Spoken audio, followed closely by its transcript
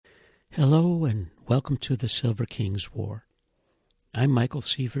Hello and welcome to the Silver Kings War. I'm Michael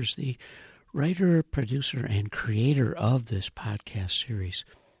Sievers, the writer, producer, and creator of this podcast series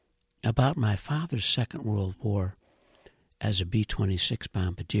about my father's Second World War as a B-26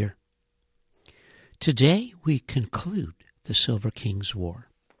 bombardier. Today we conclude the Silver Kings War.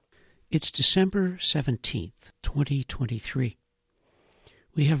 It's December 17th, 2023.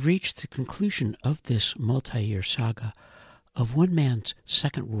 We have reached the conclusion of this multi-year saga of one man's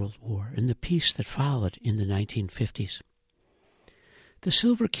Second World War and the peace that followed in the 1950s. The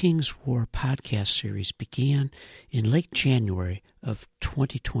Silver Kings War podcast series began in late January of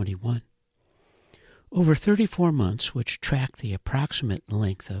 2021. Over 34 months, which tracked the approximate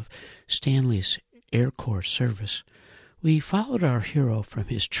length of Stanley's Air Corps service, we followed our hero from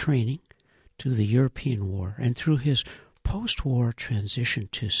his training to the European War and through his post-war transition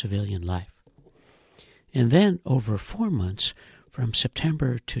to civilian life. And then over 4 months, from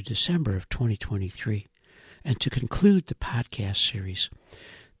September to December of 2023, and to conclude the podcast series,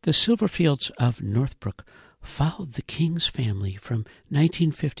 the Silverfields of Northbrook followed the Kings family from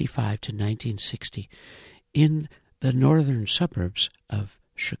 1955 to 1960 in the northern suburbs of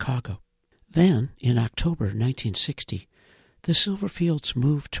Chicago. Then, in October 1960, the Silverfields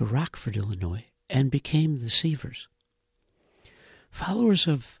moved to Rockford, Illinois, and became the Sievers. Followers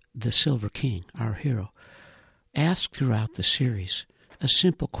of the Silver King, our hero, asked throughout the series a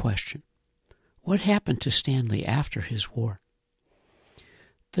simple question: what happened to Stanley after his war?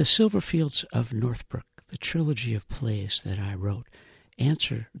 The Silverfields of Northbrook, the trilogy of plays that I wrote,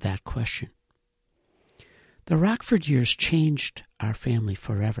 answer that question. The Rockford years changed our family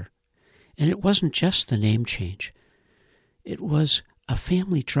forever, and it wasn't just the name change. It was a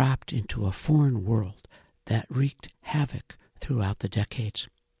family dropped into a foreign world that wreaked havoc throughout the decades.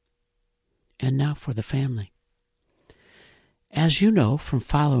 And now for the family. As you know from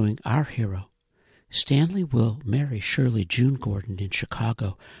following our hero, Stanley will marry Shirley June Gordon in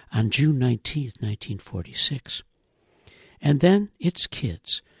Chicago on June 19, 1946. And then it's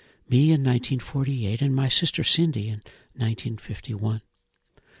kids, me in 1948 and my sister Cindy in 1951.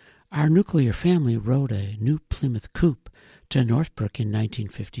 Our nuclear family rode a new Plymouth Coupe to Northbrook in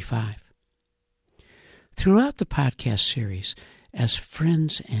 1955. Throughout the podcast series, as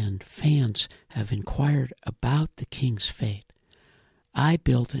friends and fans have inquired about the King's fate, I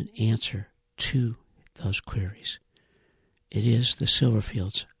built an answer to those queries. It is the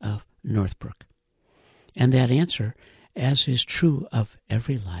Silverfields of Northbrook. And that answer, as is true of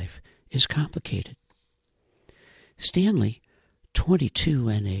every life, is complicated. Stanley, 22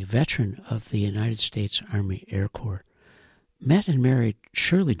 and a veteran of the United States Army Air Corps, met and married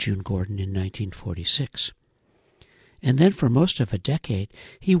Shirley June Gordon in 1946. And then for most of a decade,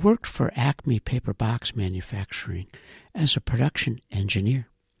 he worked for Acme Paper Box Manufacturing as a production engineer.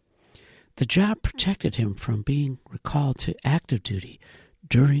 The job protected him from being recalled to active duty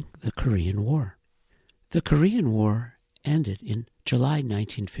during the Korean War. The Korean War ended in July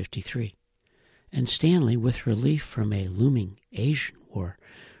 1953, and Stanley, with relief from a looming Asian war,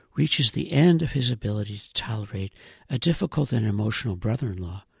 reaches the end of his ability to tolerate a difficult and emotional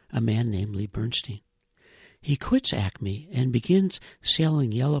brother-in-law, a man named Lee Bernstein. He quits Acme and begins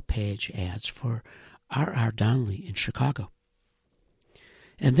selling Yellow Page ads for R.R. Donnelley in Chicago.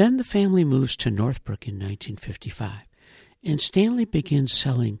 And then the family moves to Northbrook in 1955, and Stanley begins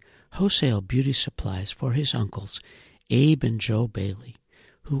selling wholesale beauty supplies for his uncles, Abe and Joe Bailey,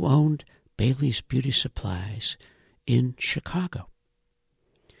 who owned Bailey's Beauty Supplies in Chicago.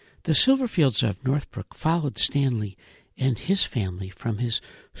 The Silverfields of Northbrook followed Stanley and his family from his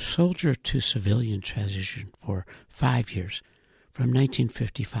soldier to civilian transition for 5 years, from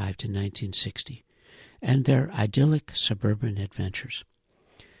 1955 to 1960, and their idyllic suburban adventures.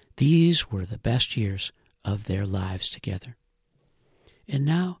 These were the best years of their lives together. And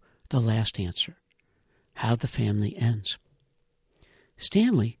now the last answer: how the family ends.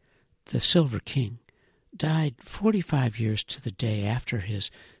 Stanley, the Silver King, died 45 years to the day after his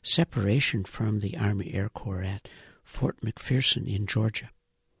separation from the Army Air Corps at Fort McPherson in Georgia.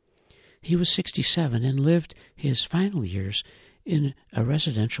 He was 67 and lived his final years in a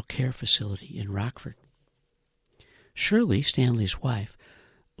residential care facility in Rockford. Shirley, Stanley's wife,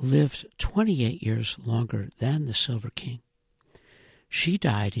 lived 28 years longer than the Silver King. She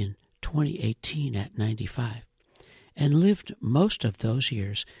died in 2018 at 95 and lived most of those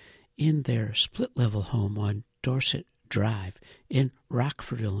years in their split-level home on Dorset Drive in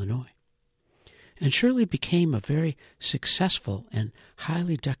Rockford, Illinois. And Shirley became a very successful and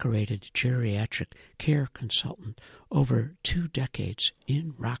highly decorated geriatric care consultant over 2 decades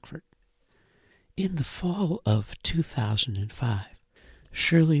in Rockford. In the fall of 2005,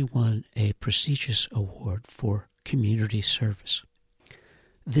 Shirley won a prestigious award for community service.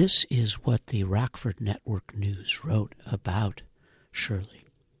 This is what the Rockford Network News wrote about Shirley.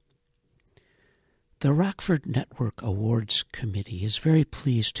 The Rockford Network Awards Committee is very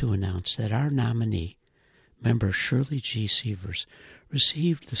pleased to announce that our nominee, member Shirley G. Sievers,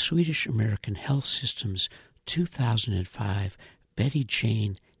 received the Swedish American Health System's 2005 Betty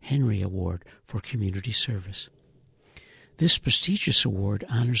Jane Henry Award for Community Service. This prestigious award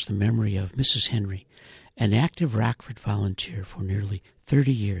honors the memory of Mrs. Henry, an active Rockford volunteer for nearly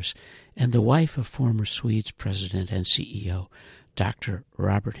 30 years, and the wife of former Swedes president and CEO, Dr.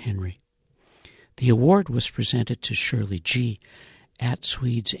 Robert Henry. The award was presented to Shirley G. at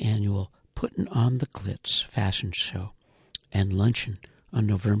Swedes' annual Puttin' on the Glitz fashion show and luncheon on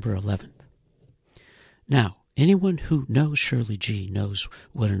November 11th. Now, anyone who knows Shirley G. knows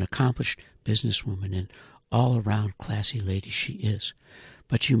what an accomplished businesswoman and all-around classy lady she is,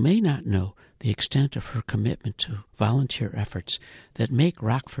 but you may not know the extent of her commitment to volunteer efforts that make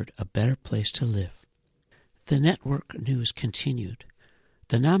Rockford a better place to live. The network news continued.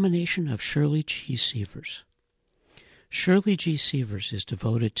 The nomination of Shirley G. Sievers. Shirley G. Sievers is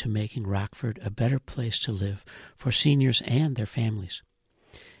devoted to making Rockford a better place to live for seniors and their families.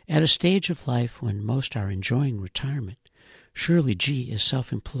 At a stage of life when most are enjoying retirement, Shirley G. is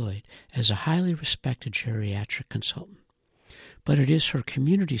self-employed as a highly respected geriatric consultant. But it is her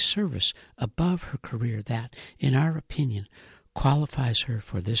community service above her career that, in our opinion, qualifies her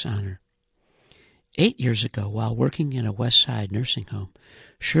for this honor. 8 years ago, while working in a West Side nursing home,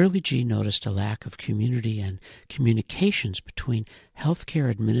 Shirley G. noticed a lack of community and communications between healthcare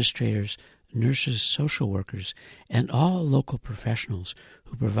administrators, nurses, social workers, and all local professionals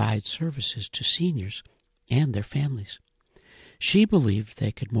who provide services to seniors and their families. She believed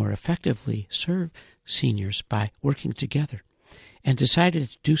they could more effectively serve seniors by working together, and decided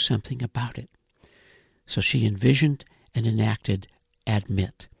to do something about it. So she envisioned and enacted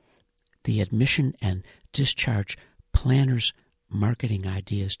ADMIT, the Admission and Discharge Planners Marketing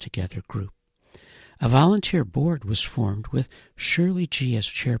Ideas Together group. A volunteer board was formed with Shirley G. as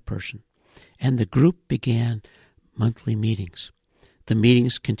chairperson, and the group began monthly meetings. The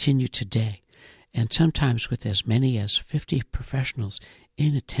meetings continue today, and sometimes with as many as 50 professionals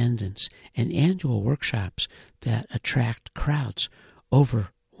in attendance and annual workshops that attract crowds over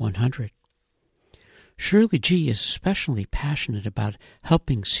 100. Shirley G. is especially passionate about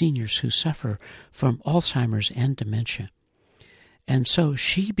helping seniors who suffer from Alzheimer's and dementia, and so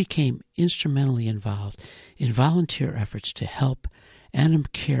she became instrumentally involved in volunteer efforts to help Annam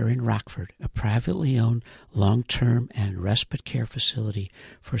Care in Rockford, a privately owned long-term and respite care facility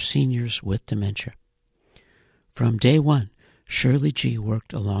for seniors with dementia. From day one, Shirley G.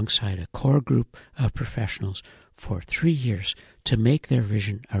 worked alongside a core group of professionals for 3 years to make their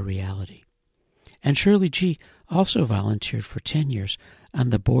vision a reality. And Shirley G. also volunteered for 10 years on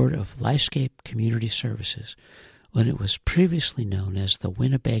the board of Lifescape Community Services, when it was previously known as the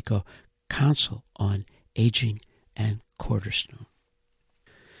Winnebago Council on Aging and Cornerstone.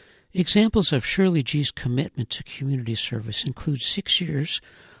 Examples of Shirley G.'s commitment to community service include 6 years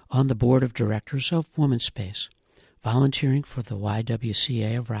on the board of directors of Women's Space, volunteering for the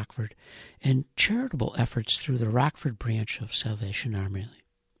YWCA of Rockford, and charitable efforts through the Rockford branch of Salvation Army.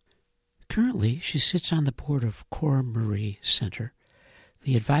 Currently, she sits on the board of Cora Marie Center,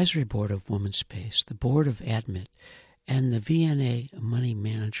 the advisory board of Women's Space, the board of ADMIT, and the VNA Money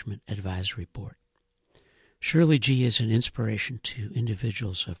Management Advisory Board. Shirley G. is an inspiration to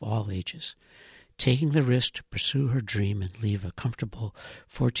individuals of all ages, taking the risk to pursue her dream and leave a comfortable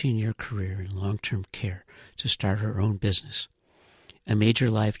 14-year career in long-term care to start her own business. A major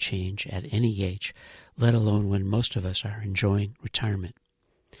life change at any age, let alone when most of us are enjoying retirement.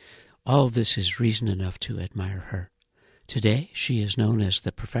 All of this is reason enough to admire her. Today, she is known as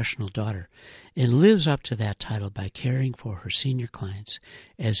the professional daughter and lives up to that title by caring for her senior clients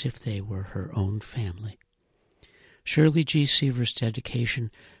as if they were her own family. Shirley G. Sievers'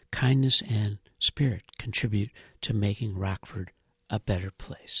 dedication, kindness, and spirit contribute to making Rockford a better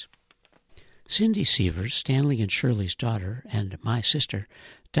place. Cindy Sievers, Stanley and Shirley's daughter and my sister,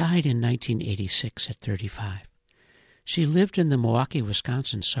 died in 1986 at 35. She lived in the Milwaukee,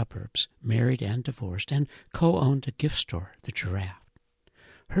 Wisconsin suburbs, married and divorced, and co-owned a gift store, The Giraffe.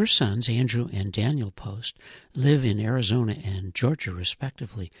 Her sons, Andrew and Daniel Post, live in Arizona and Georgia,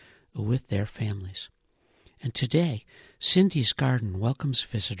 respectively, with their families. And today, Cindy's Garden welcomes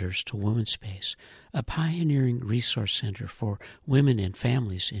visitors to Women's Space, a pioneering resource center for women and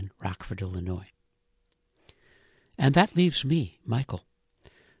families in Rockford, Illinois. And that leaves me, Michael.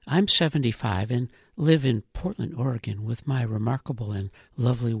 I'm 75 and live in Portland, Oregon with my remarkable and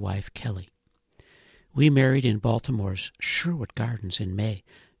lovely wife, Kelly. We married in Baltimore's Sherwood Gardens in May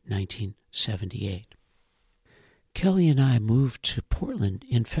 1978. Kelly and I moved to Portland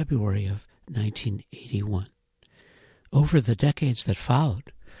in February of 1981. Over the decades that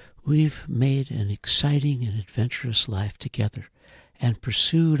followed, we've made an exciting and adventurous life together and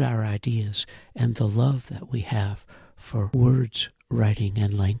pursued our ideas and the love that we have for words, writing,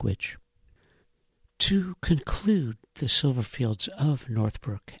 and language. To conclude the Silverfields of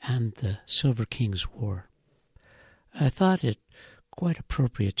Northbrook and the Silver Kings War, I thought it quite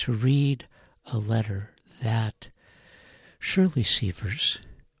appropriate to read a letter that Shirley Sievers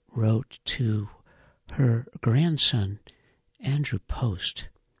wrote to her grandson, Andrew Post,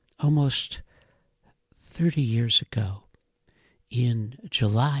 almost 30 years ago in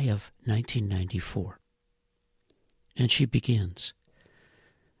July of 1994. And she begins,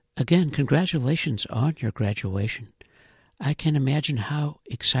 "Again, congratulations on your graduation. I can imagine how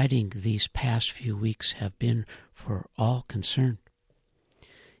exciting these past few weeks have been for all concerned.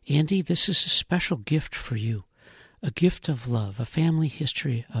 Andy, this is a special gift for you, a gift of love, a family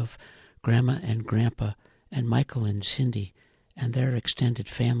history of Grandma and Grandpa and Michael and Cindy and their extended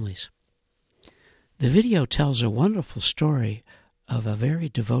families. The video tells a wonderful story of a very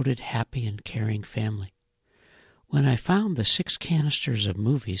devoted, happy, and caring family. When I found the 6 canisters of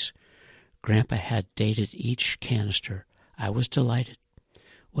movies Grandpa had dated each canister, I was delighted.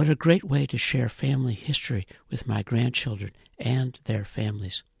 What a great way to share family history with my grandchildren and their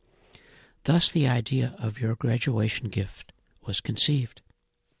families. Thus the idea of your graduation gift was conceived.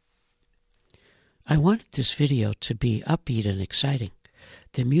 I wanted this video to be upbeat and exciting.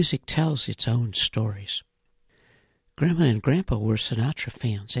 The music tells its own stories. Grandma and Grandpa were Sinatra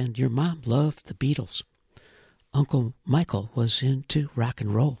fans, and your mom loved the Beatles. Uncle Michael was into rock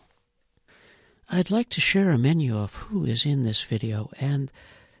and roll. I'd like to share a menu of who is in this video and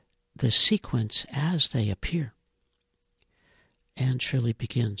the sequence as they appear." And Shirley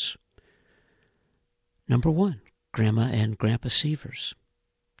begins. Number 1, Grandma and Grandpa Sievers.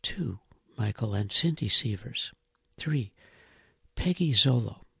 2, Michael and Cindy Sievers. 3, Peggy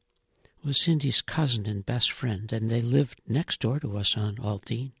Zolo was Cindy's cousin and best friend, and they lived next door to us on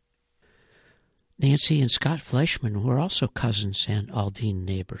Aldine. Nancy and Scott Fleischman were also cousins and Aldine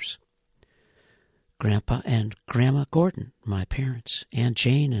neighbors. Grandpa and Grandma Gordon, my parents, Aunt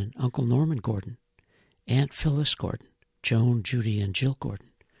Jane and Uncle Norman Gordon, Aunt Phyllis Gordon, Joan, Judy, and Jill Gordon.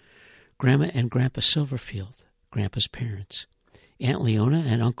 Grandma and Grandpa Silverfield, Grandpa's parents, Aunt Leona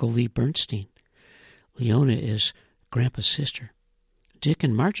and Uncle Lee Bernstein. Leona is Grandpa's sister. Dick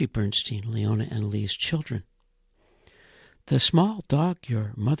and Margie Bernstein, Leona and Lee's children. The small dog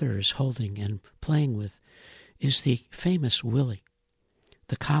your mother is holding and playing with is the famous Willie.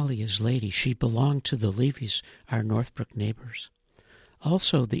 The collie is Lady. She belonged to the Levies, our Northbrook neighbors.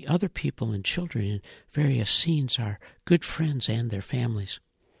 Also, the other people and children in various scenes are good friends and their families.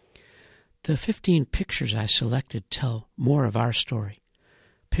 The 15 pictures I selected tell more of our story.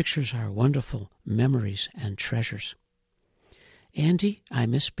 Pictures are wonderful memories and treasures. Andy, I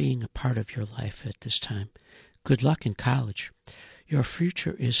miss being a part of your life at this time. Good luck in college. Your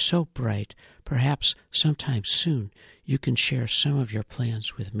future is so bright, perhaps sometime soon you can share some of your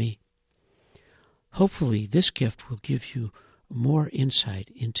plans with me. Hopefully this gift will give you more insight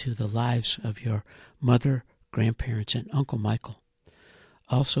into the lives of your mother, grandparents, and Uncle Michael.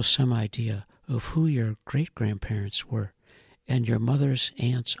 Also some idea of who your great-grandparents were, and your mother's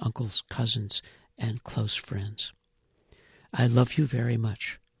aunts, uncles, cousins, and close friends. I love you very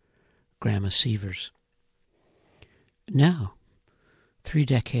much, Grandma Sievers. Now, 3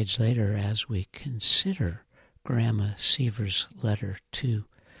 decades later, as we consider Grandma Sievers' letter to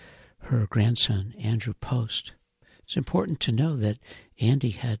her grandson, Andrew Post, it's important to know that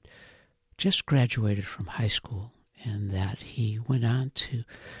Andy had just graduated from high school and that he went on to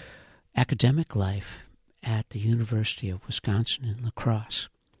academic life at the University of Wisconsin in La Crosse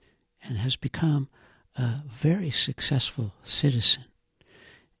and has become a very successful citizen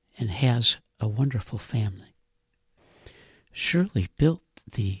and has a wonderful family. Shirley built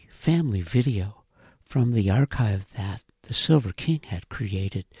the family video from the archive that the Silver King had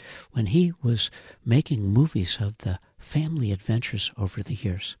created when he was making movies of the family adventures over the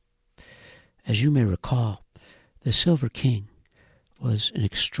years. As you may recall, the Silver King was an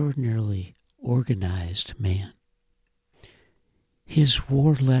extraordinarily organized man. His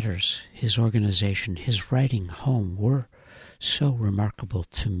war letters, his organization, his writing home were so remarkable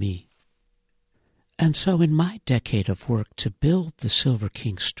to me. And so in my decade of work to build the Silver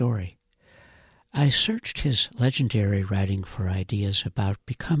King story, I searched his legendary writing for ideas about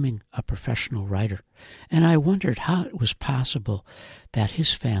becoming a professional writer, and I wondered how it was possible that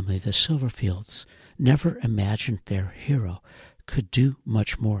his family, the Silverfields, never imagined their hero could do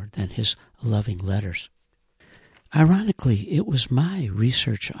much more than his loving letters. Ironically, it was my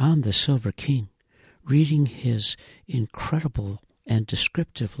research on the Silver King, reading his incredible and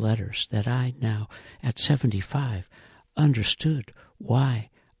descriptive letters, that I now, at 75, understood why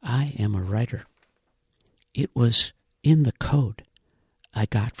I am a writer. It was in the code I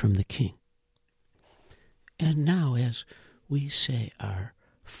got from the King. And now, as we say our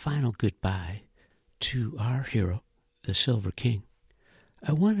final goodbye to our hero, the Silver King,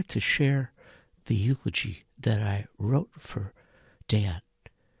 I wanted to share the eulogy that I wrote for Dad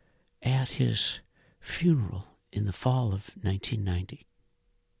at his funeral in the fall of 1990,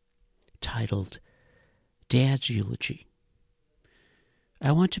 titled Dad's Eulogy.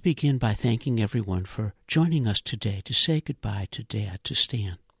 I want to begin by thanking everyone for joining us today to say goodbye to Dad, to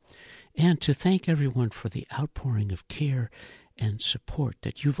Stan, and to thank everyone for the outpouring of care and support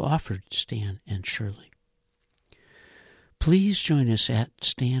that you've offered Stan and Shirley. Please join us at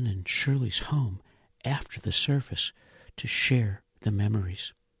Stan and Shirley's home after the service to share the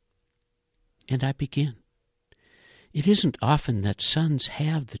memories. And I begin. It isn't often that sons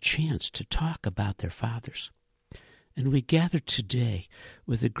have the chance to talk about their fathers. And we gather today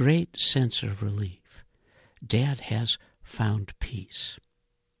with a great sense of relief. Dad has found peace.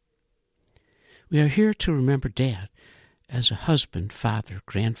 We are here to remember Dad as a husband, father,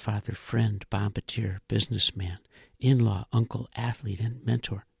 grandfather, friend, bombardier, businessman, in-law, uncle, athlete, and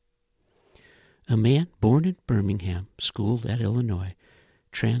mentor. A man born in Birmingham, schooled at Illinois,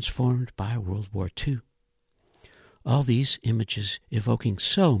 transformed by World War II. All these images evoking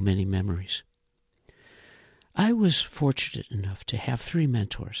so many memories. I was fortunate enough to have 3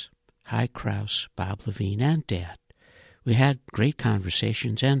 mentors, Hy Krause, Bob Levine, and Dad. We had great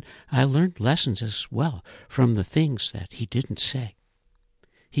conversations, and I learned lessons as well from the things that he didn't say.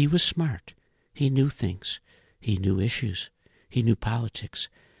 He was smart. He knew things. He knew issues. He knew politics.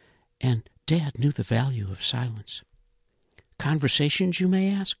 And Dad knew the value of silence. Conversations, you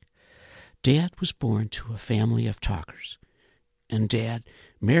may ask? Dad was born to a family of talkers, and Dad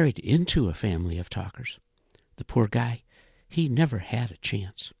married into a family of talkers. The poor guy, he never had a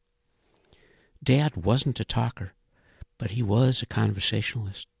chance. Dad wasn't a talker, but he was a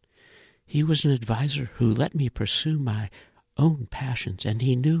conversationalist. He was an advisor who let me pursue my own passions, and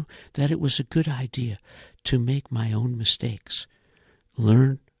he knew that it was a good idea to make my own mistakes,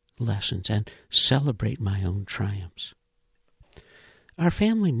 learn lessons, and celebrate my own triumphs. Our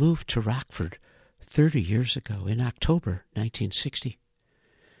family moved to Rockford 30 years ago in October 1960.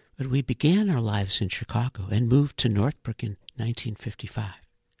 But we began our lives in Chicago and moved to Northbrook in 1955.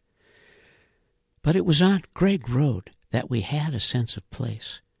 But it was on Gregg Road that we had a sense of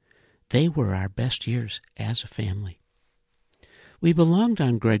place. They were our best years as a family. We belonged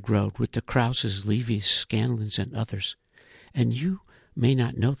on Gregg Road with the Krauses, Levys, Scanlons, and others. And you may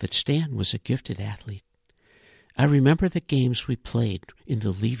not know that Stan was a gifted athlete. I remember the games we played in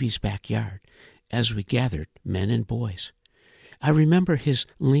the Levys' backyard as we gathered, men and boys. I remember his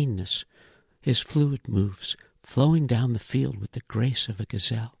leanness, his fluid moves, flowing down the field with the grace of a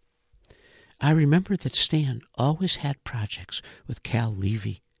gazelle. I remember that Stan always had projects with Cal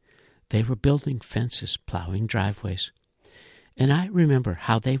Levy. They were building fences, plowing driveways. And I remember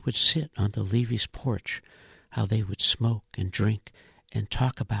how they would sit on the Levy's porch, how they would smoke and drink and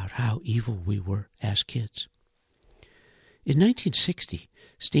talk about how evil we were as kids. In 1960,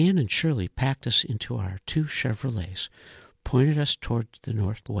 Stan and Shirley packed us into our 2 Chevrolets, pointed us toward the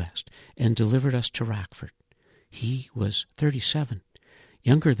northwest, and delivered us to Rockford. He was 37,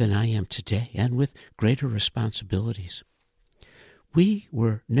 younger than I am today, and with greater responsibilities. We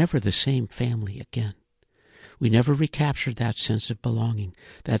were never the same family again. We never recaptured that sense of belonging,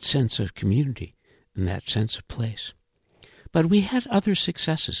 that sense of community, and that sense of place. But we had other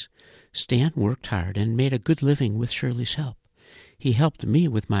successes. Stan worked hard and made a good living with Shirley's help. He helped me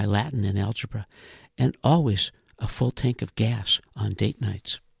with my Latin and algebra, and always a full tank of gas on date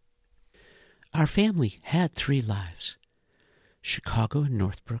nights. Our family had 3 lives: Chicago and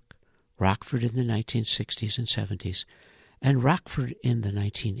Northbrook, Rockford in the 1960s and 70s, and Rockford in the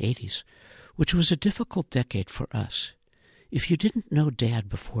 1980s, which was a difficult decade for us. If you didn't know Dad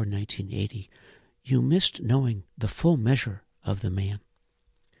before 1980, you missed knowing the full measure of the man.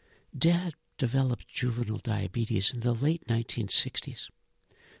 Dad developed juvenile diabetes in the late 1960s.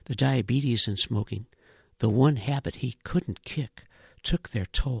 The diabetes and smoking, the one habit he couldn't kick, took their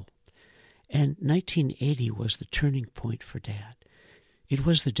toll. And 1980 was the turning point for Dad. It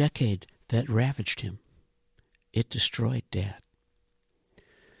was the decade that ravaged him. It destroyed Dad.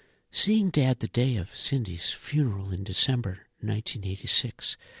 Seeing Dad the day of Cindy's funeral in December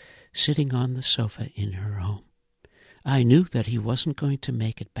 1986, sitting on the sofa in her home, I knew that he wasn't going to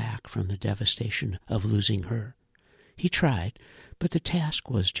make it back from the devastation of losing her. He tried, but the task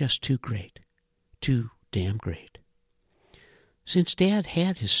was just too great. Too damn great. Since Dad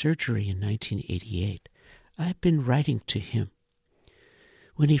had his surgery in 1988, I've been writing to him.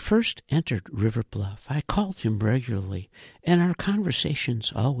 When he first entered River Bluff, I called him regularly, and our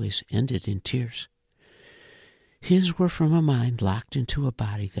conversations always ended in tears. His were from a mind locked into a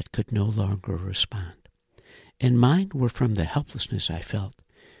body that could no longer respond, and mine were from the helplessness I felt,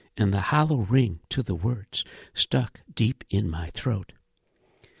 and the hollow ring to the words stuck deep in my throat.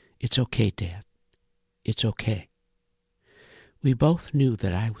 It's okay, Dad. It's okay. We both knew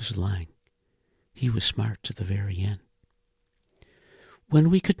that I was lying. He was smart to the very end. When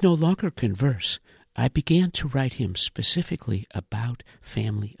we could no longer converse, I began to write him specifically about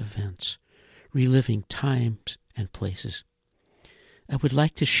family events, reliving times and places. I would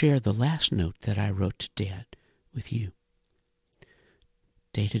like to share the last note that I wrote to Dad with you.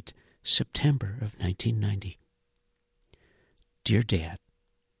 Dated September of 1990. Dear Dad,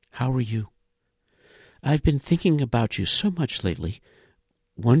 how are you? I've been thinking about you so much lately,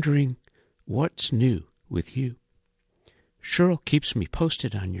 wondering what's new with you. Cheryl keeps me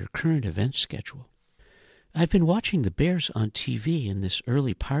posted on your current event schedule. I've been watching the Bears on TV in this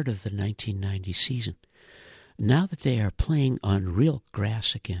early part of the 1990 season. Now that they are playing on real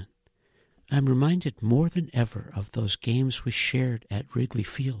grass again, I'm reminded more than ever of those games we shared at Wrigley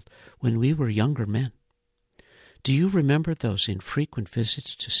Field when we were younger men. Do you remember those infrequent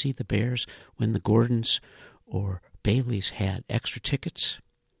visits to see the Bears when the Gordons or Baileys had extra tickets?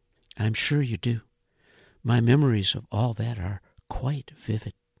 I'm sure you do. My memories of all that are quite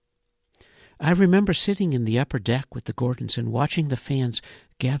vivid. I remember sitting in the upper deck with the Gordons and watching the fans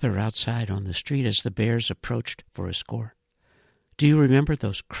gather outside on the street as the Bears approached for a score. Do you remember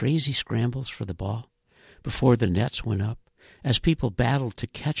those crazy scrambles for the ball before the nets went up, as people battled to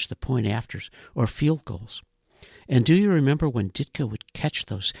catch the point-afters or field goals? And do you remember when Ditka would catch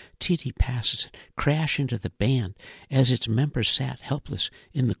those TD passes and crash into the band as its members sat helpless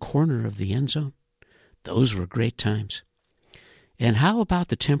in the corner of the end zone? Those were great times. And how about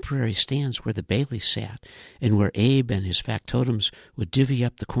the temporary stands where the Baileys sat and where Abe and his factotums would divvy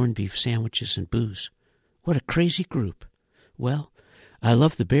up the corned beef sandwiches and booze? What a crazy group. Well, I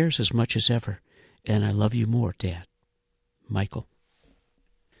love the Bears as much as ever, and I love you more, Dad. Michael.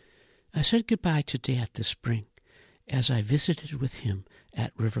 I said goodbye to Dad this spring as I visited with him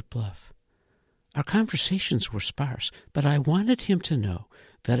at River Bluff. Our conversations were sparse, but I wanted him to know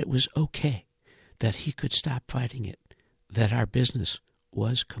that it was okay, that he could stop fighting it, that our business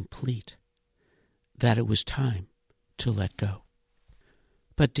was complete, that it was time to let go.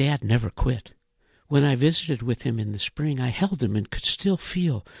 But Dad never quit. When I visited with him in the spring, I held him and could still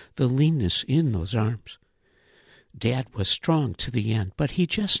feel the leanness in those arms. Dad was strong to the end, but he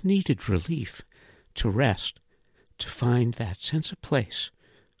just needed relief, to rest, to find that sense of place,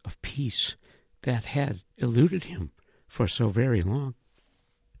 of peace that had eluded him for so very long.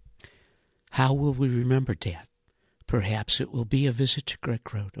 How will we remember Dad? Perhaps it will be a visit to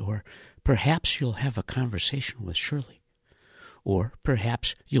Greg Road, or perhaps you'll have a conversation with Shirley. Or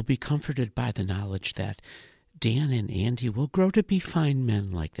perhaps you'll be comforted by the knowledge that Dan and Andy will grow to be fine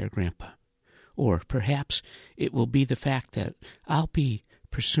men like their grandpa. Or perhaps it will be the fact that I'll be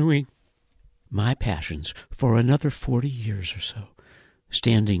pursuing my passions for another 40 years or so,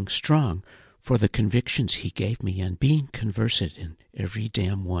 standing strong for the convictions he gave me and being conversant in every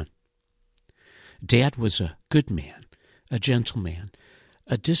damn one. Dad was a good man, a gentleman,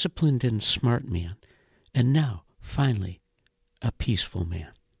 a disciplined and smart man, and now, finally, a peaceful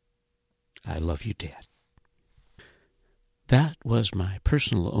man. I love you, Dad. That was my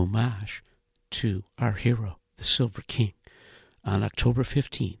personal homage to our hero, the Silver King, on October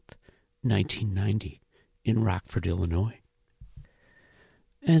 15th, 1990, in Rockford, Illinois.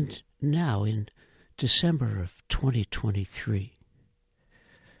 And now, in December of 2023,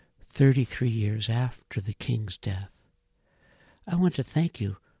 33 years after the King's death, I want to thank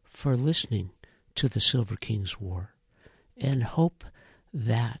you for listening to the Silver King's War, and hope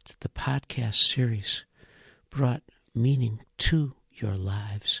that the podcast series brought meaning to your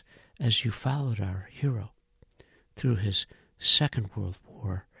lives as you followed our hero through his Second World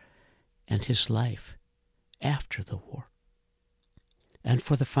War and his life after the war. And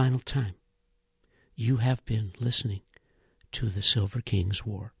for the final time, you have been listening to the Silver King's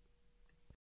War.